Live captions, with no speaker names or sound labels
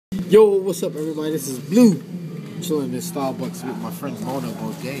Yo, what's up, everybody? This is Blue. Chilling in Starbucks with my friend Mona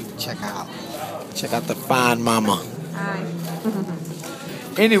Bodega. Check out the fine mama. Hi.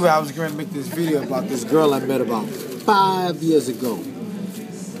 Anyway, I was going to make this video about this girl I met about 5 years ago.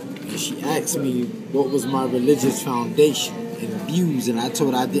 And she asked me what was my religious foundation and views, and I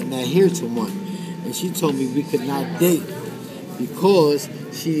told her I didn't adhere to one. And she told me we could not date because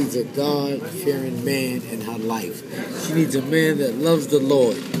she needs a God-fearing man in her life. She needs a man that loves the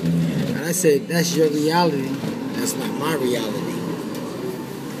Lord. And I said, that's your reality. That's not my reality.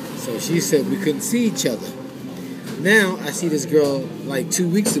 So she said we couldn't see each other. Now I see this girl like 2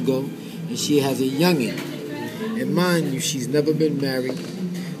 weeks ago, and she has a youngin'. And mind you, she's never been married.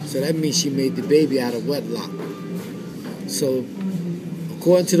 So that means she made the baby out of wedlock. So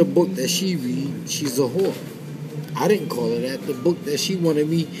according to the book that she reads, she's a whore. I didn't call her that. The book that she wanted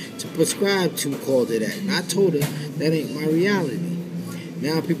me to prescribe to called her that. And I told her that ain't my reality.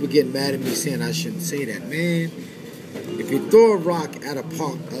 Now people get mad at me saying I shouldn't say that. Man, if you throw a rock at a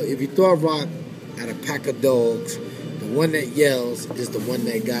pack of dogs, the one that yells is the one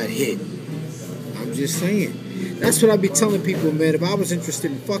that got hit. I'm just saying. That's what I be telling people, man. If I was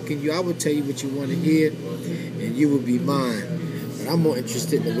interested in fucking you, I would tell you what you want to hear, and you would be mine. But I'm more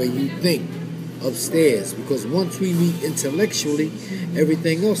interested in the way you think upstairs, because once we meet intellectually,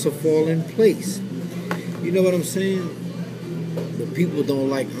 everything else will fall in place. You know what I'm saying? But people don't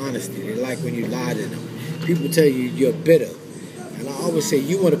like honesty. They like when you lie to them. People tell you you're bitter. And I always say,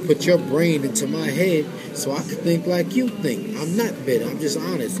 you want to put your brain into my head so I can think like you think. I'm not bitter. I'm just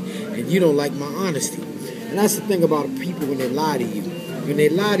honest. And you don't like my honesty. And that's the thing about people when they lie to you. When they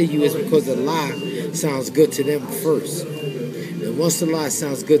lie to you, it's because the lie sounds good to them first. And once the lie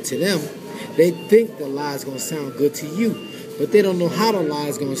sounds good to them, they think the lie is going to sound good to you. But they don't know how the lie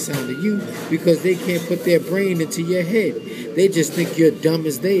is going to sound to you because they can't put their brain into your head. They just think you're dumb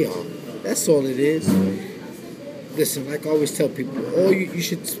as they are. That's all it is. Listen, like I always tell people, you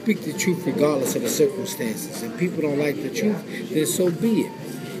should speak the truth regardless of the circumstances. And people don't like the truth, then so be it.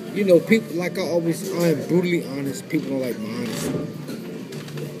 You know, people, like I am brutally honest. People don't like my honesty.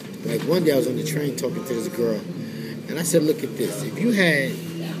 Like one day I was on the train talking to this girl, and I said, look at this. If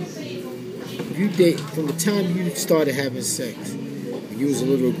you date from the time you started having sex, when you was a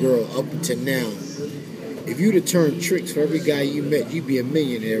little girl up until now, if you'd have turned tricks for every guy you met, you'd be a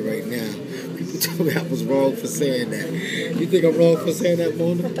millionaire right now. People told me I was wrong for saying that. You think I'm wrong for saying that,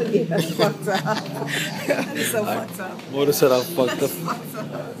 Mona? Yeah, that's fucked up. That is so fucked up. Mona said I'm fucked up.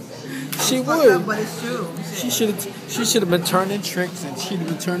 She would. Up, but it's true. She should have been turning tricks, and she'd have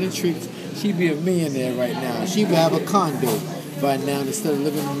been turning tricks. She'd be a millionaire right now. She would have a condo right now instead of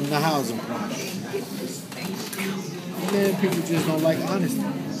living in the housing project. Man, people just don't like honesty.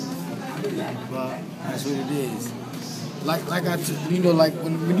 But that's what it is. Like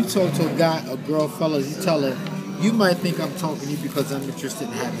when you talk to a guy, a girl, fellas, you tell her, you might think I'm talking to you because I'm interested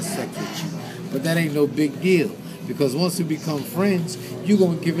in having sex with you. But that ain't no big deal. Because once we become friends, you're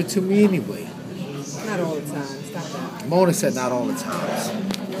going to give it to me anyway. Not all the time. Stop that. Mona said not all the times.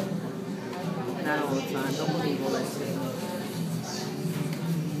 Not all the time. Don't believe all that shit.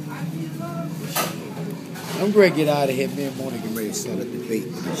 I'm going to get out of here. Me and Mona get ready to start a debate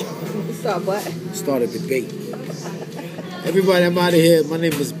with each other. Stop what? Start a debate. Everybody, I'm out of here. My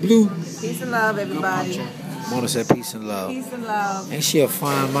name is Blue. Peace and love, everybody. Mona said peace and love. Peace and love. Ain't she a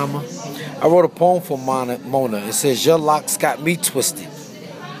fine mama? I wrote a poem for Mona. It says, your locks got me twisted.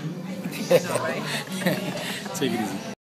 I know, right? Take it easy.